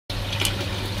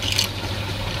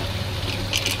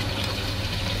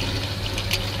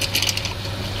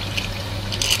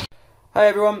Hi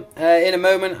everyone, in a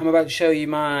moment I'm about to show you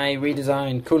my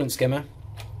redesigned coolant skimmer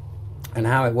and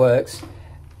how it works,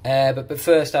 but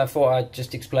first I thought I'd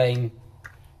just explain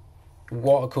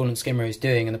what a coolant skimmer is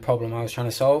doing and the problem I was trying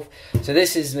to solve. So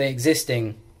this is the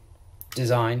existing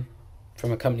design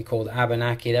from a company called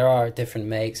Abanaki. There are different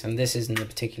makes and this isn't a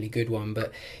particularly good one,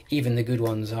 but even the good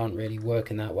ones aren't really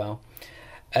working that well.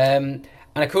 And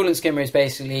a coolant skimmer is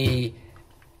basically,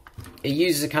 it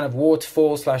uses a kind of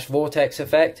waterfall/vortex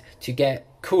effect to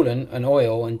get coolant and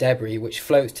oil and debris which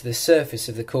floats to the surface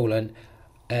of the coolant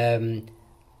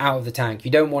out of the tank.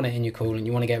 You don't want it in your coolant,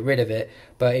 you want to get rid of it,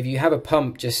 but if you have a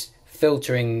pump just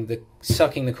sucking the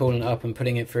coolant up and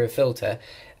putting it through a filter,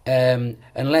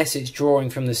 unless it's drawing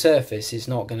from the surface, it's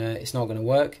not gonna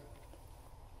work.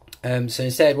 So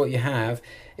instead what you have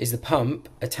is the pump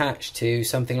attached to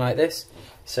something like this.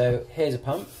 So here's a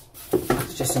pump.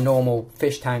 It's just a normal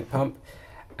fish tank pump,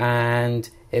 and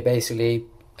it basically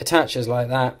attaches like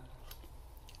that.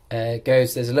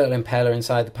 There's a little impeller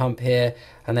inside the pump here,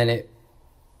 and then it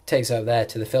takes up there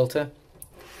to the filter.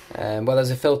 Well,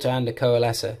 there's a filter and a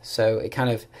coalescer, so it kind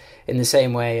of, in the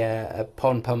same way a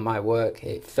pond pump might work,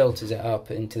 it filters it up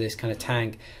into this kind of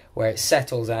tank where it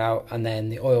settles out, and then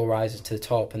the oil rises to the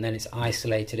top, and then it's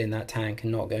isolated in that tank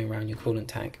and not going around your coolant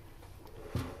tank.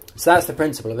 So that's the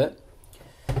principle of it.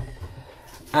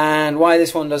 And why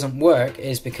this one doesn't work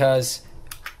is because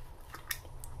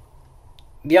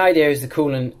the idea is the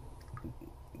coolant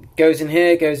goes in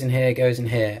here, goes in here, goes in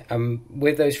here.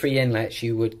 With those three inlets,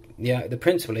 the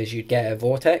principle is you'd get a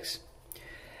vortex.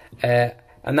 And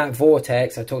that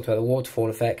vortex, I talked about the waterfall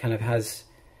effect, kind of has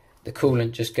the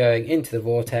coolant just going into the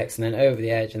vortex and then over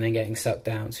the edge and then getting sucked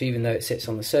down. So even though it sits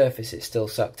on the surface, it's still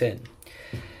sucked in.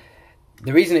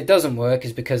 The reason it doesn't work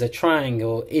is because a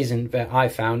triangle isn't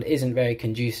very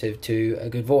conducive to a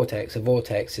good vortex. A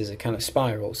vortex is a kind of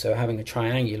spiral, so having a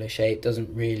triangular shape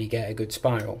doesn't really get a good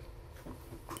spiral.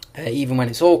 Even when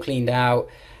it's all cleaned out,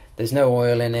 there's no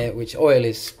oil in it, which oil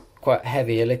is quite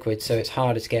heavy, a liquid, so it's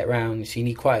harder to get around, so you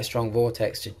need quite a strong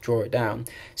vortex to draw it down.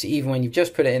 So even when you've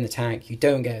just put it in the tank, you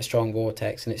don't get a strong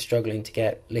vortex and it's struggling to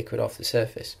get liquid off the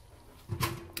surface.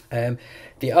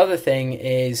 The other thing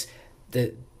is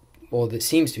that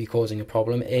seems to be causing a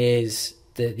problem, is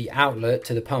that the outlet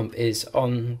to the pump is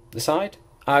on the side.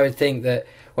 I would think that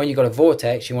when you've got a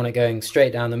vortex, you want it going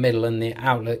straight down the middle and the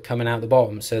outlet coming out the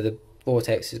bottom, so the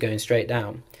vortex is going straight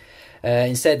down.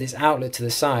 Instead, this outlet to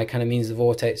the side kind of means the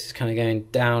vortex is kind of going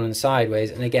down and sideways,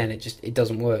 and again, it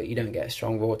doesn't work. You don't get a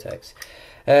strong vortex.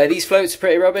 These floats are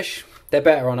pretty rubbish. They're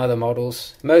better on other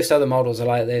models. Most other models are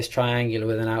like this, triangular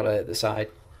with an outlet at the side.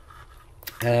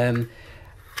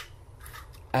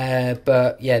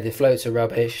 But yeah, the floats are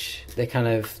rubbish.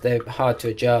 They're hard to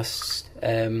adjust.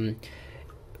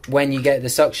 When you get the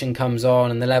suction comes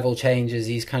on and the level changes,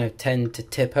 these kind of tend to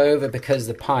tip over because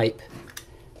the pipe,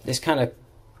 this kind of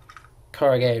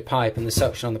corrugated pipe and the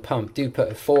suction on the pump do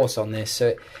put a force on this,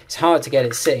 so it's hard to get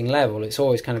it sitting level. It's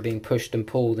always kind of being pushed and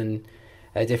pulled in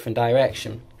a different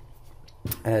direction.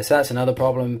 So that's another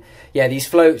problem. Yeah, these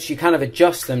floats, you kind of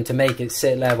adjust them to make it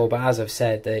sit level, but as I've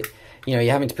said, you're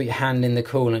having to put your hand in the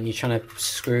coolant, you're trying to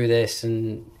screw this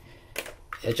and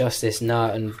adjust this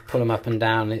nut and pull them up and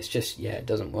down. It's just, yeah, it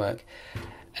doesn't work.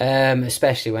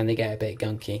 Especially when they get a bit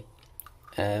gunky.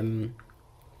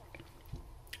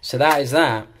 So that is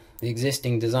the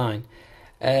existing design.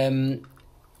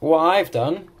 What I've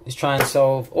done is try and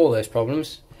solve all those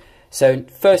problems. So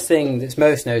first thing that's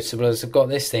most noticeable is I've got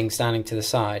this thing standing to the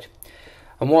side.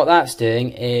 And what that's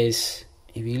doing is,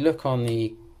 if you look on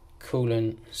the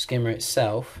coolant skimmer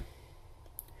itself,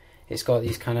 it's got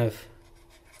these kind of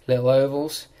little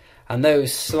ovals, and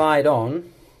those slide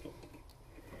on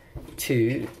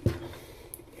to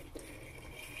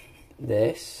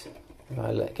this. If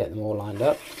I get them all lined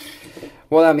up,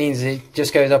 what that means is it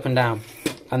just goes up and down,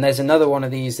 and there's another one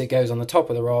of these that goes on the top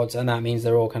of the rods, and that means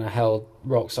they're all kind of held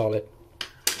rock solid.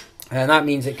 And that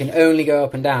means it can only go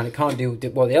up and down. It can't do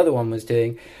what the other one was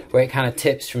doing, where it kind of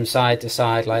tips from side to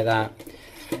side like that.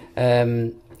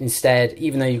 Instead,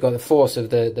 even though you've got the force of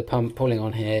the pump pulling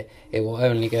on here, it will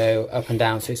only go up and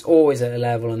down, so it's always at a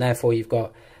level, and therefore you've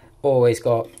always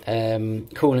got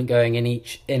coolant going in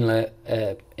each inlet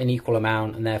in equal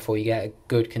amount, and therefore you get a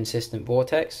good consistent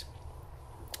vortex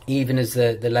even as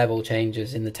the level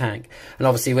changes in the tank. And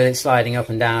obviously with it sliding up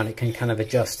and down, it can kind of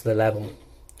adjust to the level.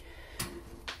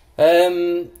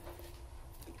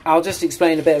 I'll just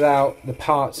explain a bit about the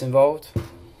parts involved.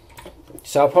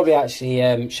 So I'll probably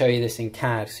actually show you this in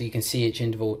CAD so you can see each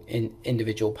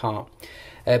individual part.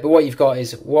 But what you've got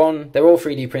is they're all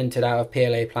 3D printed out of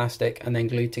PLA plastic and then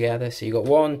glued together. So you've got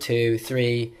 1, 2,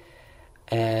 3,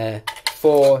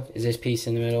 4 is this piece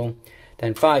in the middle,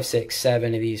 then 5, 6,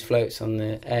 7 of these floats on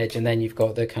the edge, and then you've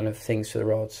got the kind of things for the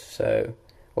rods. So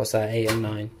what's that, 8 and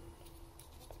 9?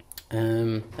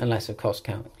 Unless I've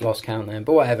lost count then,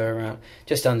 but whatever, around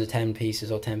just under 10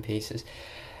 pieces or 10 pieces.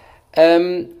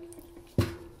 And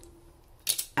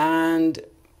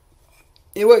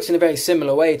it works in a very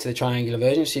similar way to the triangular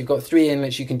version. So you've got 3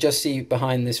 inlets. You can just see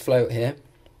behind this float here,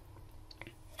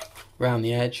 around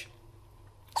the edge.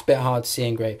 It's a bit hard to see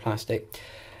in grey plastic.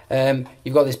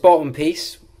 You've got this bottom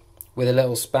piece with a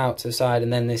little spout to the side,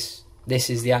 and then this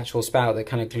is the actual spout that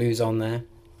kind of glues on there.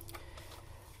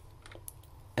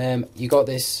 You got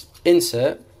this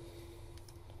insert,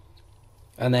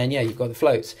 and then yeah, you've got the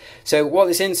floats. So what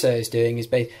this insert is doing is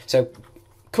so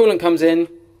coolant comes in,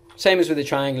 same as with the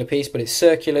triangular piece, but it's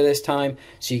circular this time,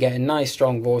 so you get a nice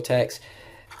strong vortex.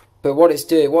 But what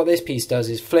this piece does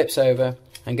is flips over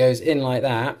and goes in like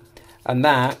that, and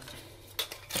that,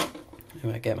 I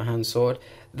might get my hand sorted,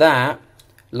 that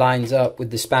lines up with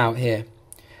the spout here.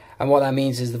 And what that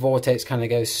means is the vortex kind of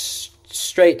goes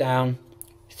straight down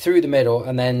through the middle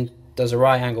and then does a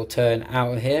right angle turn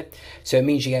out of here. So it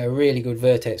means you get a really good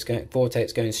vortex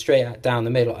going straight down the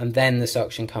middle, and then the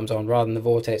suction comes on, rather than the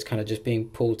vortex kind of just being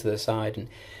pulled to the side and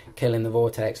killing the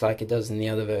vortex like it does in the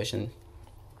other version.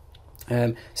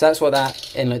 So that's what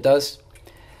that inlet does.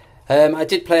 I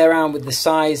did play around with the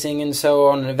sizing and so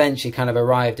on, and eventually kind of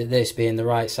arrived at this being the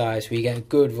right size, where you get a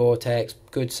good vortex,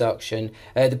 good suction.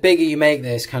 The bigger you make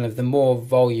this, kind of the more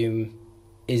volume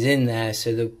is in there,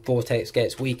 so the vortex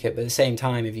gets weaker. But at the same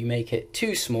time, if you make it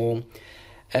too small,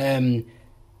 the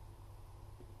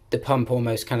pump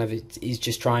almost kind of is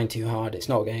just trying too hard. It's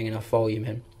not getting enough volume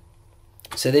in.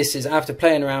 So this is, after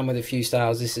playing around with a few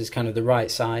styles, this is kind of the right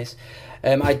size.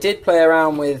 I did play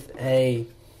around with a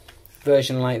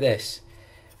version like this,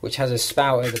 which has a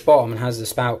spout at the bottom and has the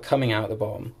spout coming out the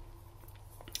bottom.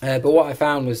 But what I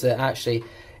found was that actually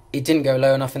it didn't go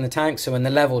low enough in the tank, so when the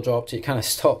level dropped, it kind of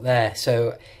stopped there.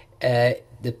 So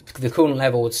the coolant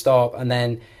level would stop, and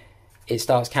then it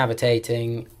starts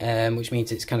cavitating, which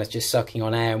means it's kind of just sucking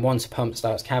on air. And once a pump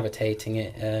starts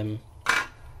cavitating,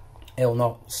 it'll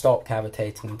not stop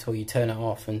cavitating until you turn it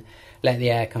off and let the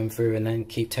air come through, and then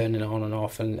keep turning it on and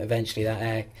off, and eventually that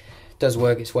air does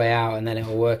work its way out, and then it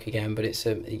will work again. But it's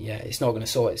it's not going to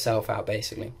sort itself out,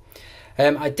 basically.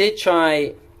 I did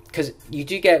try, because you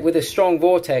do get, with a strong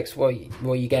vortex, what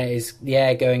you get is the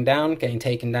air going down, getting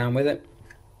taken down with it.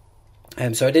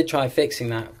 So I did try fixing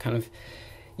that, kind of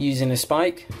using a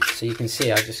spike. So you can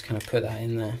see I just kind of put that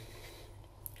in there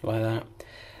like that.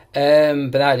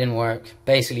 But that didn't work.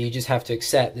 Basically, you just have to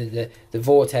accept that the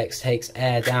vortex takes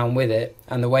air down with it,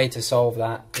 and the way to solve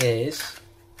that is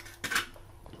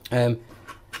trying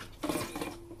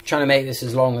to make this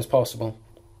as long as possible.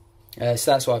 So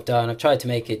that's what I've done. I've tried to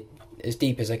make it as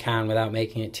deep as I can without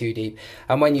making it too deep.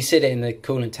 And when you sit it in the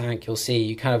coolant tank, you'll see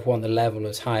you kind of want the level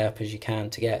as high up as you can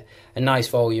to get a nice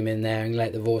volume in there and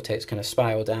let the vortex kind of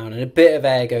spiral down. And a bit of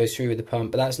air goes through with the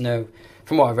pump, but that's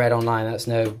from what I've read online, that's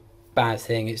no bad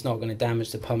thing. It's not going to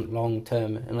damage the pump long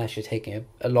term unless you're taking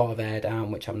a lot of air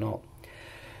down, which I'm not.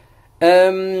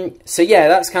 So yeah,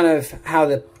 that's kind of how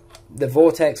the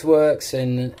vortex works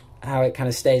and how it kind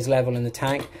of stays level in the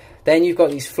tank. Then you've got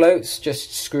these floats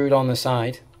just screwed on the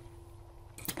side,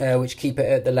 which keep it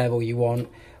at the level you want.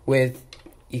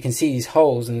 You can see these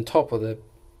holes in the top of the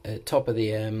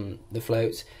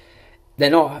floats.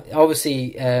 They're not,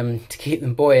 obviously, to keep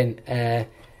them buoyant, I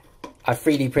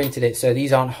 3D printed it, so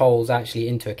these aren't holes actually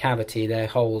into a cavity. They're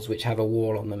holes which have a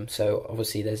wall on them, so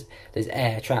obviously there's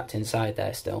air trapped inside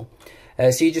there still.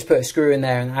 So you just put a screw in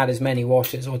there and add as many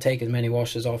washers, or take as many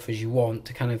washers off as you want,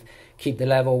 to kind of keep the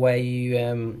level where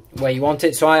you want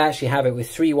it. So I actually have it with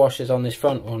 3 washers on this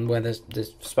front one where the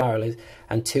spiral is,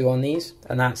 and 2 on these,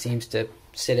 and that seems to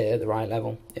sit it at the right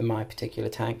level in my particular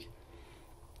tank.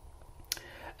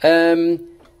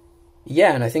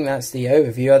 Yeah, and I think that's the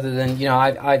overview. Other than, you know,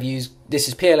 I've used, this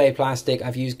is PLA plastic.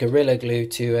 I've used Gorilla Glue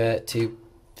to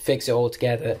fix it all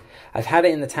together. I've had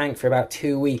it in the tank for about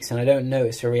 2 weeks, and I don't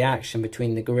notice a reaction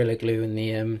between the Gorilla Glue and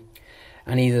the and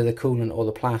either the coolant or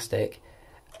the plastic.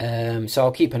 So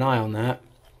I'll keep an eye on that.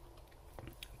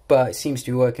 But it seems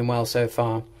to be working well so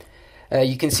far.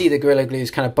 You can see the Gorilla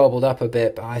Glue's kind of bubbled up a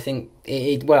bit, but I think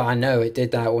well, I know it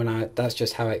did that that's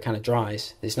just how it kind of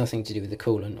dries. There's nothing to do with the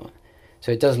coolant.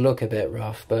 So it does look a bit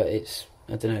rough, but I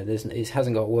don't know, it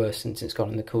hasn't got worse since it's got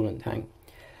in the coolant tank.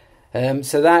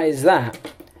 So that is that.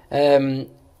 And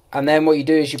then what you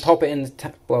do is you pop it in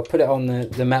put it on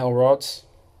the metal rods,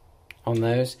 on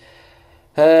those,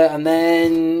 and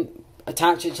then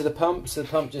attach it to the pump. So the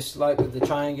pump, just like with the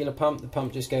triangular pump, the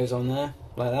pump just goes on there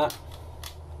like that.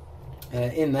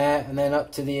 in there, and then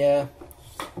up to the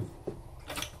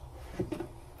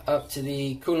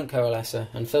coolant coalescer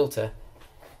and filter,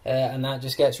 and that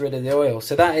just gets rid of the oil.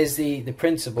 So that is the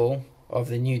principle of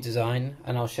the new design,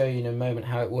 and I'll show you in a moment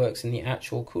how it works in the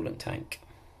actual coolant tank.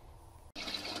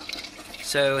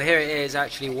 So here it is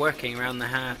actually working around the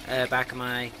back of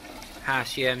my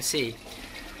Haas UMC,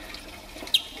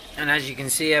 and as you can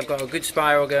see, I've got a good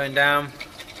spiral going down.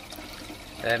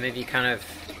 Maybe you kind of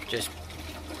just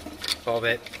bob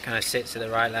it, kind of sits at the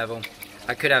right level.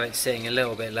 I could have it sitting a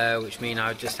little bit low, which means I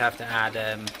would just have to add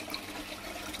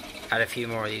a few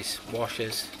more of these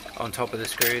washers on top of the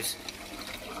screws.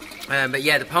 But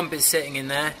yeah, the pump is sitting in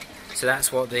there, so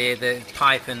that's what the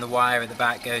pipe and the wire at the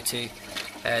back go to.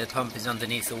 The pump is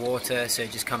underneath the water, so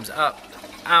it just comes up,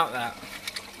 out that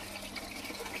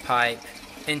pipe,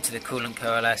 into the coolant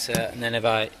coalescer, and then if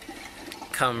I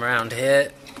come around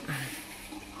here,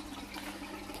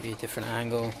 give you a different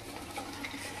angle,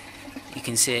 you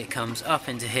can see it comes up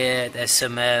into here. There's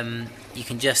some, you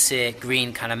can just see it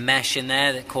green kind of mesh in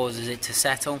there that causes it to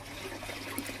settle.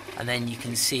 And then you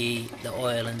can see the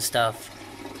oil and stuff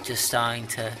just starting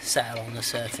to settle on the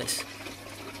surface.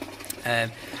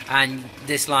 And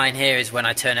this line here is when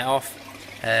I turn it off.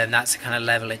 That's the kind of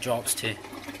level it drops to.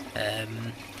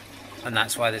 And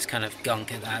that's why there's kind of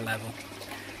gunk at that level.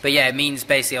 But yeah, it means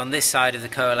basically on this side of the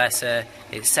coalescer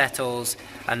it settles,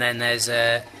 and then there's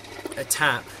a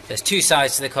tap. There's two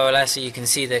sides to the coalescer. You can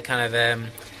see the kind of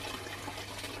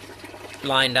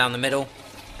line down the middle,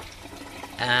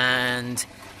 and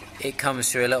it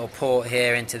comes through a little port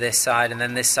here into this side, and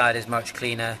then this side is much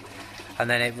cleaner, and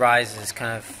then it rises,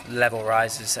 kind of level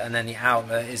rises, and then the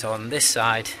outlet is on this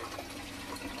side,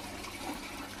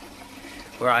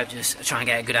 where I just try and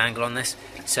get a good angle on this.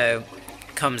 So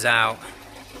it comes out,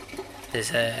 there's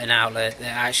an outlet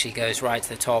that actually goes right to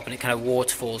the top, and it kind of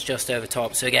waterfalls just over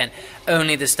top. So again,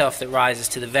 only the stuff that rises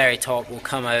to the very top will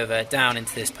come over down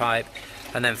into this pipe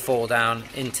and then fall down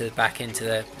back into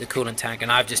the coolant tank. And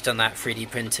I've just done that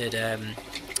 3D printed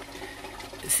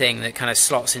thing that kind of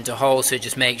slots into a hole, so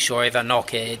just make sure if I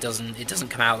knock it, it doesn't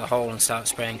come out of the hole and start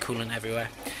spraying coolant everywhere.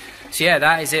 So yeah,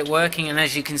 that is it working, and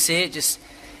as you can see,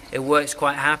 it works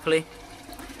quite happily.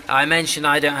 I mentioned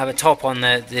I don't have a top on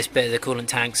this bit of the coolant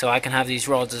tank, so I can have these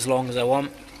rods as long as I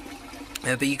want.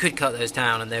 But you could cut those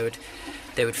down, and they would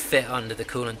fit under the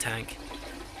coolant tank.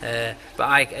 But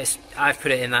I've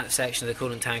put it in that section of the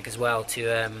coolant tank as well,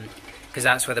 because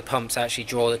that's where the pumps actually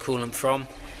draw the coolant from.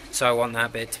 So I want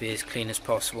that bit to be as clean as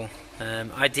possible.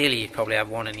 Ideally, you'd probably have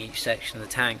one in each section of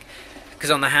the tank,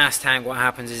 because on the Haas tank, what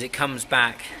happens is it comes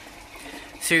back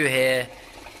through here.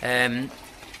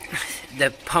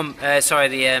 The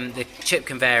chip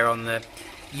conveyor on the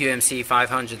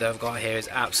UMC500 that I've got here is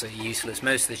absolutely useless.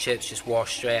 Most of the chips just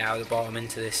wash straight out of the bottom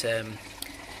into this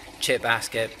chip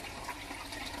basket.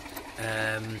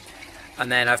 And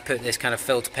then I've put this kind of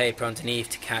filter paper underneath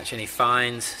to catch any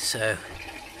fines. So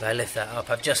if I lift that up,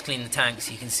 I've just cleaned the tank,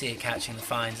 so you can see it catching the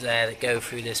fines there that go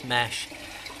through this mesh.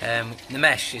 The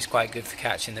mesh is quite good for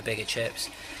catching the bigger chips.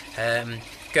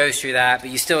 Goes through that, but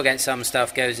you still get some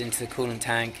stuff goes into the coolant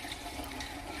tank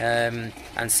and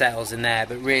settles in there,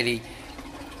 but really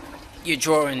you're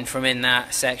drawing from in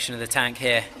that section of the tank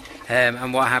here,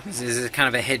 and what happens is there's kind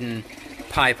of a hidden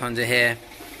pipe under here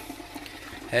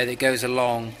that goes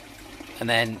along, and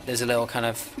then there's a little kind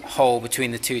of hole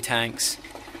between the two tanks,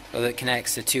 or that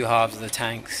connects the two halves of the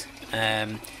tanks,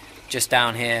 just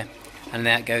down here, and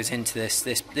that goes into this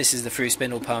is the through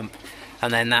spindle pump,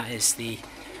 and then that is the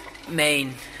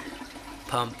main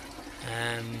pump.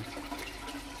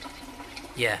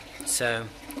 Yeah, so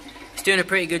it's doing a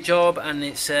pretty good job, and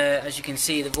it's as you can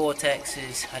see, the vortex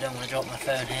is, I don't want to drop my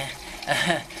phone here,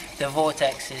 the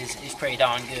vortex is pretty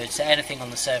darn good, so anything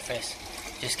on the surface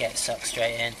just gets sucked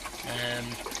straight in.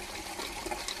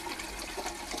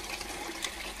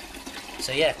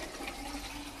 So yeah,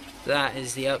 that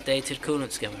is the updated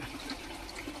coolant skimmer.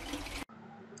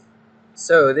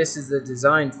 So this is the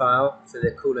design file for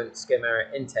the coolant skimmer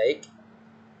intake.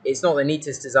 It's not the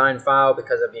neatest design file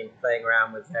because I've been playing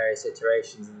around with various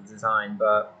iterations of the design,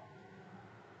 but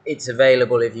it's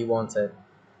available if you want to.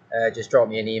 Just drop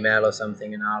me an email or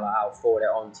something and I'll forward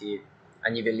it on to you,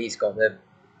 and you've at least got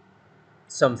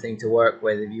something to work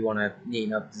with if you want to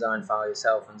neaten up the design file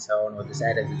yourself and so on, or just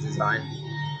edit the design.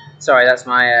 Sorry, that's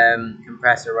my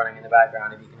compressor running in the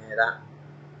background if you can hear that.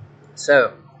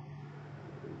 So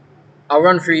I'll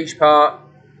run through each part.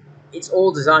 It's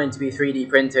all designed to be 3D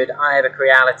printed. I have a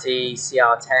Creality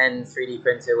CR10 3D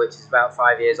printer, which is about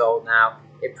 5 years old now.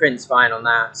 It prints fine on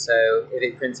that, so if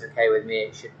it prints okay with me,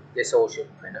 this all should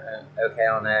print okay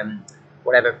on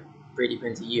whatever 3D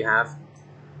printer you have.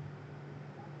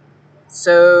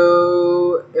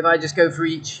 So if I just go for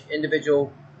each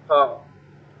individual part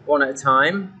one at a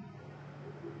time,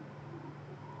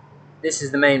 this is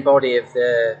the main body of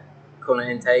the coolant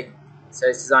intake. So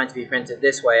it's designed to be printed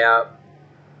this way up.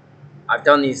 I've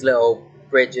done these little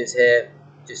bridges here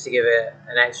just to give it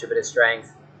an extra bit of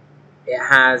strength. It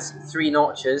has 3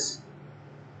 notches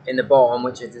in the bottom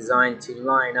which are designed to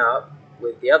line up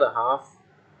with the other half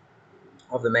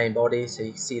of the main body, so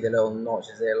you can see the little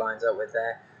notches there lines up with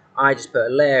there. I just put a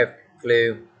layer of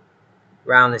glue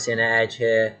around this inner edge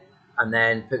here and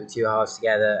then put the 2 halves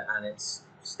together, and it's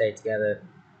stayed together.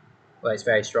 Well, it's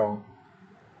very strong.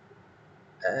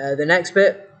 The next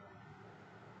bit,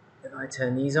 if I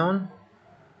turn these on,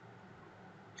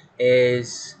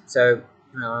 is, so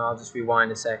I'll just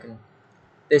rewind a second.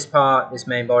 This part, this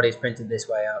main body, is printed this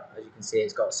way up. As you can see,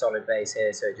 it's got a solid base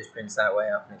here, so it just prints that way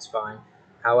up and it's fine.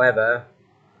 However,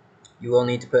 you will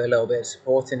need to put a little bit of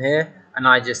support in here, and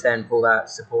I just then pull that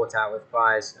support out with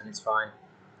pliers and it's fine.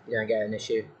 You don't get an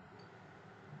issue.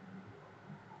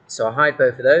 So I hide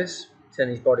both of those, turn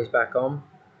these bodies back on.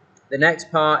 The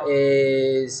next part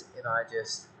is, if I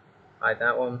just hide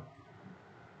that one,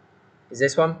 is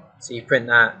this one. So you print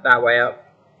that way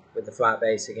up with the flat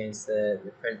base against the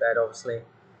print bed, obviously.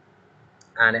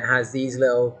 And it has these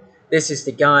little, this is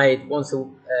to guide, once the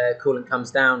coolant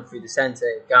comes down through the center,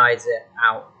 it guides it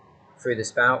out through the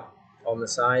spout on the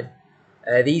side.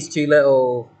 These 2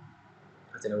 little,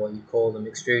 I don't know what you call them,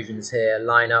 extrusions here,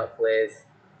 line up with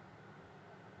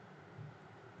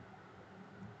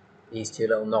these 2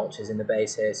 little notches in the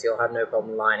base here, so you'll have no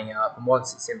problem lining it up. And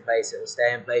once it's in place, it will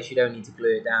stay in place. You don't need to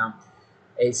glue it down.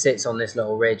 It sits on this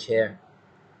little ridge here.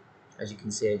 As you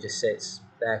can see, it just sits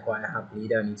there quite happily. You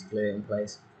don't need to glue it in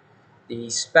place. The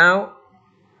spout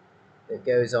that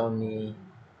goes on the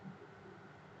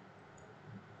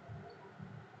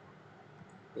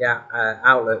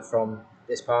outlet from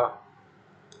this part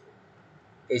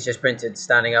is just printed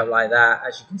standing up like that.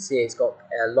 As you can see, it's got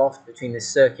a loft between this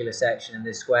circular section and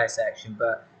this square section,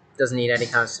 but it doesn't need any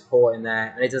kind of support in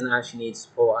there, and it doesn't actually need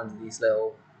support under these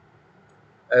little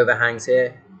overhangs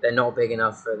here. They're not big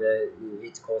enough for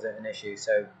it to cause it an issue,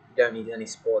 so you don't need any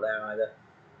support there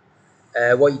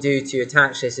either. What you do to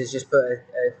attach this is just put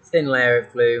a thin layer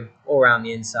of glue all around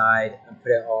the inside and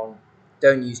put it on.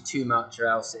 Don't use too much or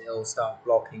else it'll start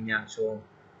blocking the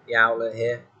outlet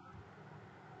here.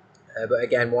 But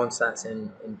again, once that's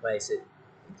in place, it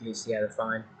glues together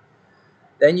fine.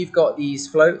 Then you've got these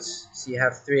floats. So you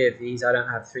have 3 of these. I don't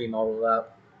have 3 modeled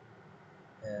up,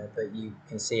 but you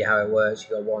can see how it works.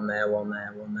 You've got 1 there, 1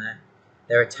 there, 1 there.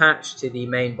 They're attached to the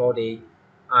main body.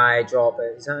 I drop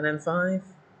it. Is that an M5?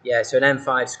 Yeah, so an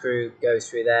M5 screw goes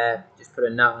through there. Just put a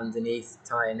nut underneath,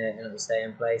 tighten it, and it'll stay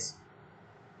in place.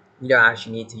 You don't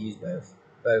actually need to use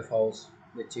both holes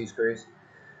with 2 screws.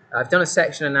 I've done a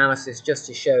section analysis just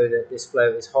to show that this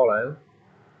float is hollow,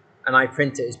 and I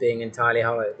print it as being entirely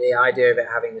hollow. The idea of it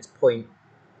having this point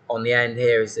on the end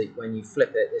here is that when you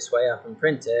flip it this way up and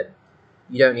print it,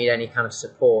 you don't need any kind of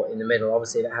support in the middle.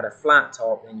 Obviously, if it had a flat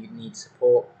top, then you'd need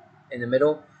support in the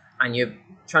middle, and you're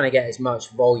trying to get as much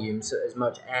volume, so as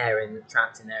much air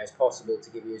trapped in there as possible to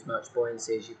give you as much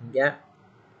buoyancy as you can get.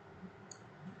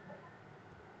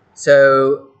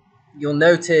 So you'll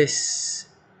notice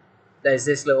there's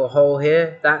this little hole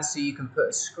here. That's so you can put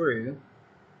a screw,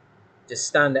 just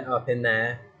stand it up in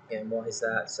there. Again, what is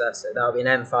that? So that'll be an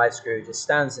M5 screw, just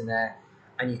stands in there,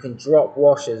 and you can drop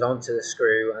washers onto the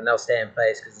screw and they'll stay in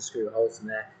place because the screw holds them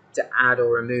there, to add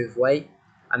or remove weight.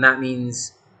 And that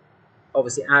means,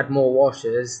 obviously, add more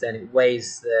washers, then it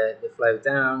weighs the float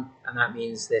down, and that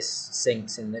means this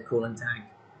sinks in the coolant tank.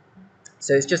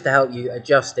 So it's just to help you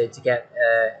adjust it to get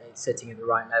it sitting at the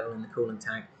right level in the coolant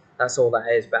tank. That's all that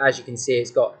is. But as you can see, it's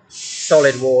got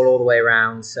solid wall all the way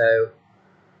around. So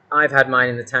I've had mine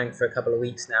in the tank for a couple of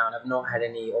weeks now, and I've not had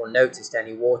any or noticed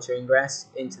any water ingress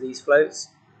into these floats.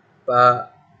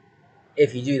 But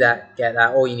if you do get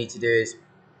that, all you need to do is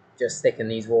just thicken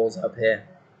these walls up here.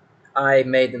 I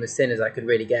made them as thin as I could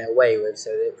really get away with, so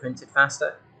they printed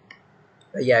faster.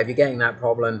 But yeah, if you're getting that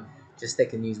problem, just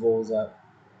thicken these walls up.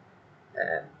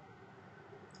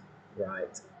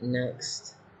 Right,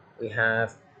 next we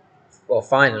have, well,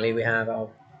 finally we have,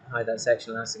 I'll hide that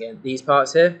section last again, these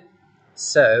parts here.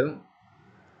 So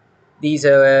these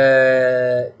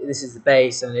are, this is the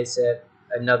base, and it's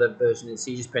another version,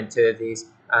 so you just print 2 of these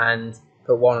and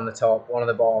put 1 on the top, 1 on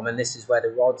the bottom, and this is where the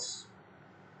rods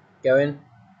go in.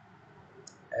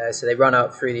 So they run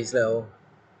up through these little,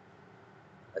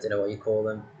 I don't know what you call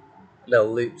them,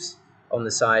 little loops on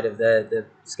the side of the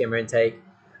skimmer intake,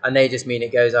 and they just mean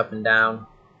it goes up and down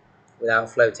without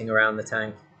floating around the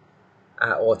tank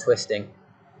or twisting.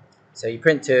 So you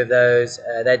print 2 of those.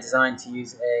 They're designed to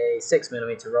use a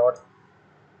 6mm rod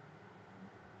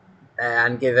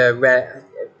and give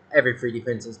every 3D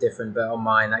printer is different, but on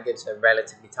mine that gives a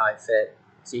relatively tight fit.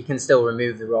 So you can still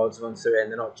remove the rods once they're in;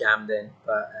 they're not jammed in,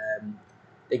 but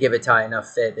they give a tight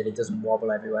enough fit that it doesn't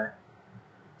wobble everywhere.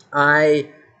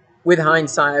 With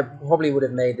hindsight, I probably would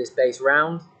have made this base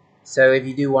round. So if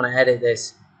you do want to edit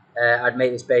this, I'd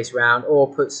make this base round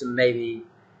or put some maybe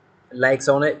legs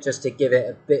on it just to give it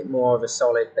a bit more of a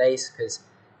solid base, because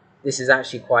this is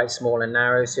actually quite small and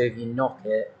narrow, so if you knock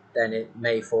it then it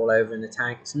may fall over in the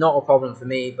tank. It's not a problem for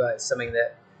me, but it's something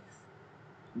that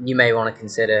you may want to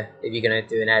consider if you're going to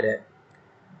do an edit.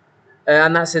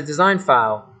 And that's a design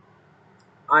file.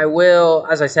 I will,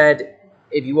 as I said,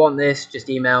 if you want this, just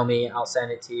email me, I'll send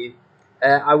it to you.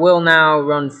 I will now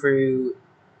run through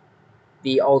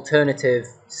the alternative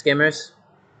skimmers.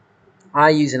 I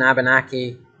use an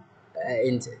Abanaki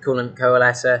coolant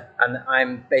coalescer, and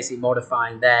I'm basically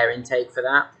modifying their intake for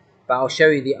that, but I'll show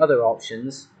you the other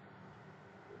options.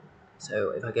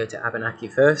 So if I go to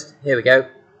Abanaki first, here we go.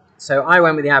 So I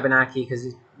went with the Abanaki because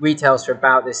it retails for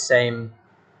about this same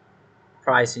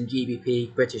price in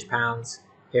GBP, British pounds,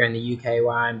 here in the UK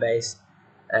where I'm based,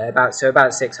 about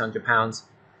 £600.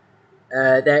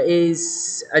 There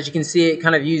is, as you can see, it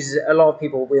kind of uses, a lot of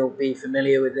people will be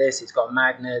familiar with this. It's got a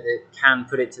magnet that can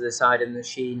put it to the side of the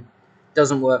machine.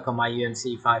 Doesn't work on my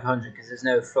UMC500 because there's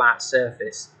no flat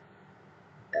surface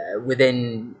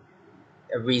within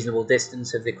a reasonable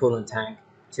distance of the coolant tank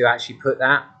to actually put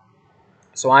that.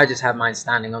 So I just have mine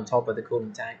standing on top of the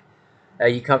coolant tank.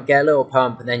 You can get a little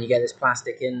pump and then you get this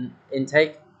plastic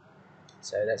intake.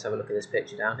 So let's have a look at this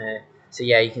picture down here. So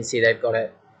yeah, you can see they've got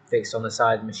it fixed on the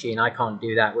side of the machine. I can't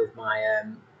do that with my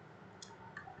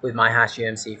Haas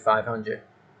UMC500.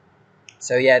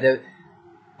 So yeah, the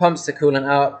pumps the coolant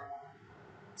up.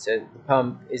 So the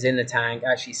pump is in the tank,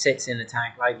 actually sits in the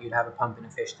tank like you'd have a pump in a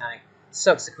fish tank.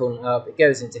 Sucks the coolant up, it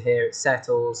goes into here, it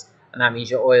settles, and that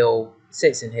means your oil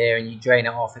sits in here and you drain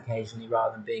it off occasionally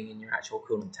rather than being in your actual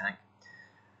coolant tank.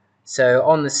 So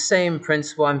on the same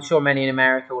principle, I'm sure many in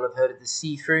America will have heard of the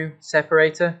see-through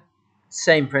separator.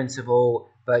 Same principle,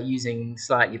 but using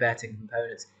slightly better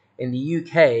components. In the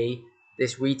UK,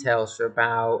 this retails for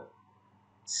about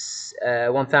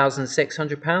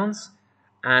 £1,600.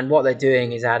 And what they're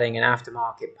doing is adding an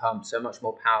aftermarket pump, so a much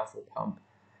more powerful pump,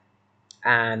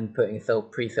 and putting a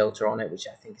pre-filter on it, which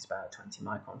I think is about a 20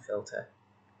 micron filter.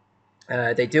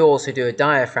 They do also do a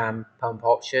diaphragm pump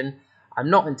option. I'm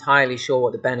not entirely sure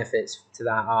what the benefits to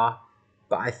that are,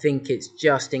 but I think it's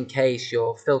just in case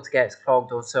your filter gets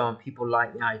clogged or so on. People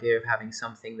like the idea of having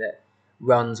something that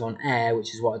runs on air,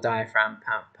 which is what a diaphragm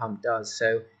pump does.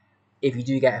 So if you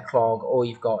do get a clog, all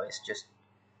you've got is just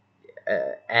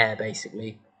air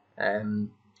basically,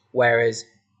 whereas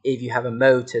if you have a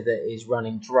motor that is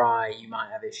running dry, you might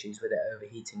have issues with it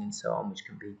overheating and so on, which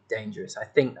can be dangerous. I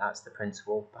think that's the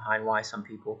principle behind why some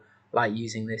people like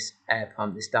using this air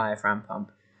pump, this diaphragm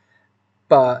pump,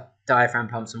 but diaphragm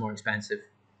pumps are more expensive.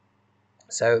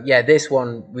 So yeah, this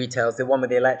one retails, the one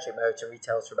with the electric motor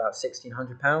retails for about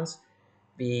 £1,600.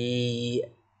 The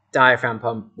diaphragm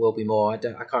pump will be more, I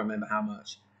can't remember how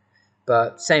much,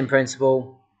 but same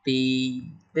principle.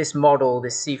 This model,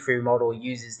 this see-through model,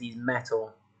 uses these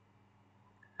metal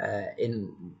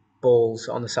in balls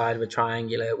on the side of a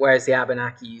triangular, whereas the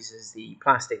Abanaki uses the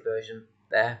plastic version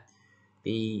there.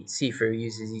 The see-through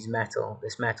uses this metal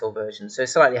version, so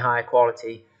it's slightly higher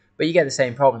quality, but you get the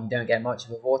same problem. You don't get much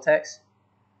of a vortex.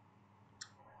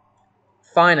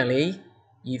 Finally,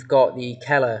 you've got the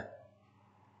Keller,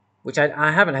 which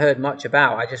I haven't heard much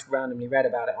about. I just randomly read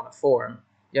about it on a forum.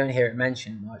 You don't hear it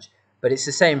mentioned much. But it's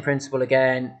the same principle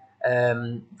again.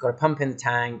 You've got a pump in the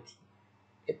tank.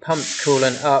 It pumps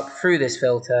coolant up through this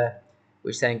filter,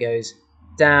 which then goes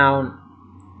down.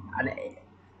 And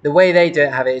the way they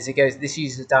have it is this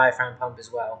uses a diaphragm pump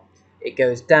as well. It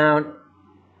goes down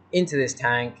into this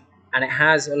tank, and it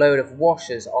has a load of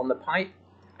washers on the pipe.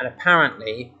 And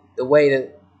apparently, the way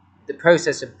that the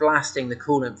process of blasting the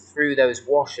coolant through those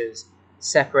washers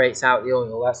separates out the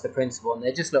oil. That's the principle. And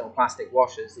they're just little plastic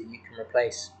washers that you can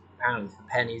replace apparently for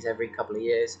pennies every couple of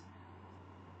years.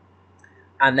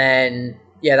 And then,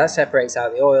 yeah, that separates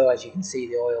out the oil. As you can see,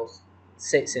 the oil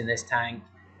sits in this tank.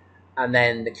 And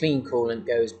then the clean coolant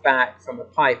goes back from a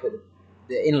pipe. With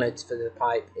the inlet for the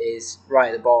pipe is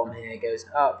right at the bottom here. It goes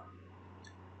up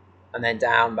and then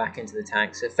down back into the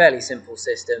tank. So fairly simple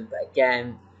system. But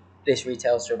again, this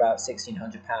retails for about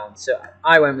 £1,600. So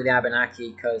I went with the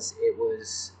Abanaki because it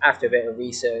was, after a bit of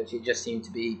research, it just seemed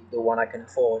to be the one I can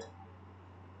afford.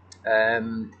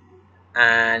 And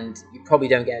you probably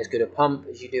don't get as good a pump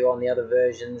as you do on the other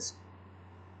versions,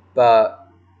 but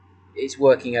it's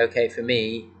working okay for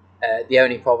me. The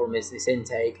only problem is this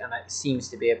intake, and it seems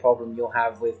to be a problem you'll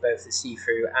have with both the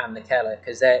see-through and the Keller,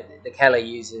 because the Keller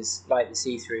uses, like the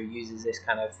see-through, uses this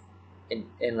kind of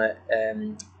inlet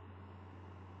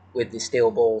with the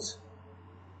steel balls.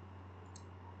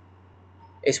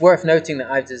 It's worth noting that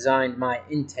I've designed my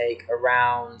intake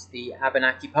around the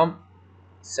Abanaki pump,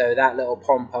 so that little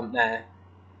pump there.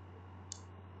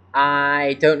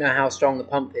 I don't know how strong the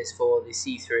pump is for the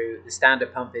see-through. The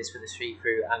standard pump is for the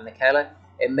see-through and the Keller.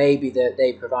 It may be that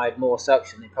they provide more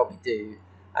suction, they probably do,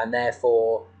 and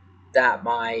therefore that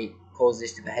might cause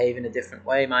this to behave in a different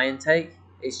way, my intake.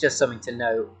 It's just something to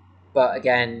note. But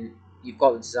again, you've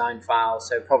got the design file,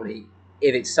 so probably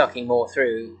if it's sucking more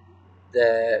through,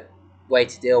 the way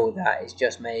to deal with that is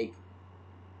just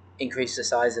increase the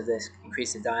size of this,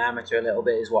 increase the diameter a little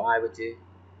bit is what I would do.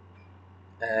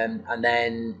 And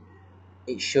then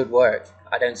it should work.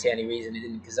 I don't see any reason it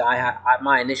didn't, because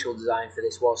my initial design for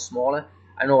this was smaller,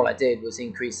 and all I did was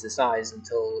increase the size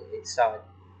until it started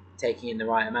taking in the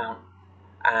right amount,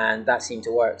 and that seemed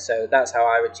to work. So that's how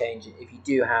I would change it. If you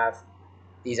do have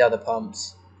these other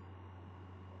pumps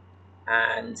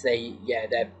and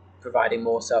they're providing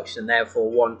more suction, therefore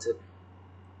want to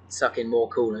suck in more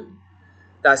coolant,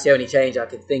 that's the only change I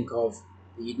could think of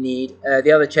that you'd need.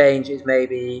 The other change is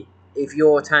maybe if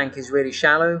your tank is really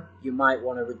shallow, you might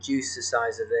want to reduce the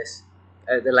size of this,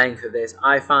 the length of this.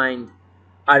 I find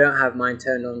I don't have mine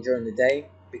turned on during the day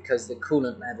because the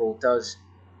coolant level does,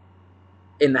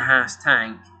 in the Haas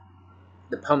tank,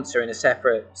 the pumps are in a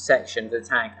separate section of the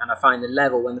tank, and I find the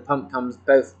level when the pump comes,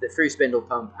 both the through spindle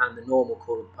pump and the normal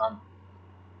coolant pump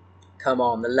come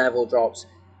on, the level drops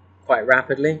quite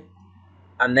rapidly,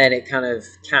 and then it kind of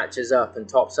catches up and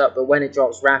tops up. But when it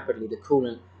drops rapidly, the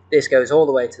coolant, this goes all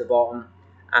the way to the bottom,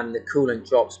 and the coolant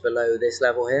drops below this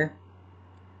level here,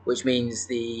 which means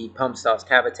the pump starts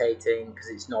cavitating because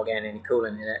it's not getting any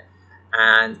coolant in it.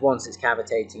 And once it's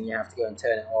cavitating, you have to go and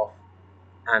turn it off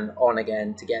and on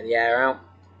again to get the air out,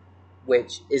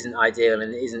 which isn't ideal,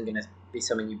 and it isn't going to be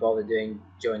something you bother doing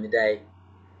during the day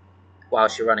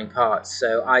whilst you're running parts.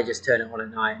 So I just turn it on at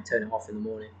night and turn it off in the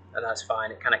morning, and that's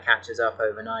fine. It kind of catches up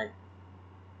overnight.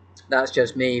 That's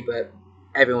just me, but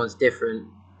everyone's different,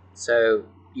 so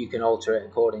you can alter it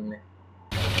accordingly.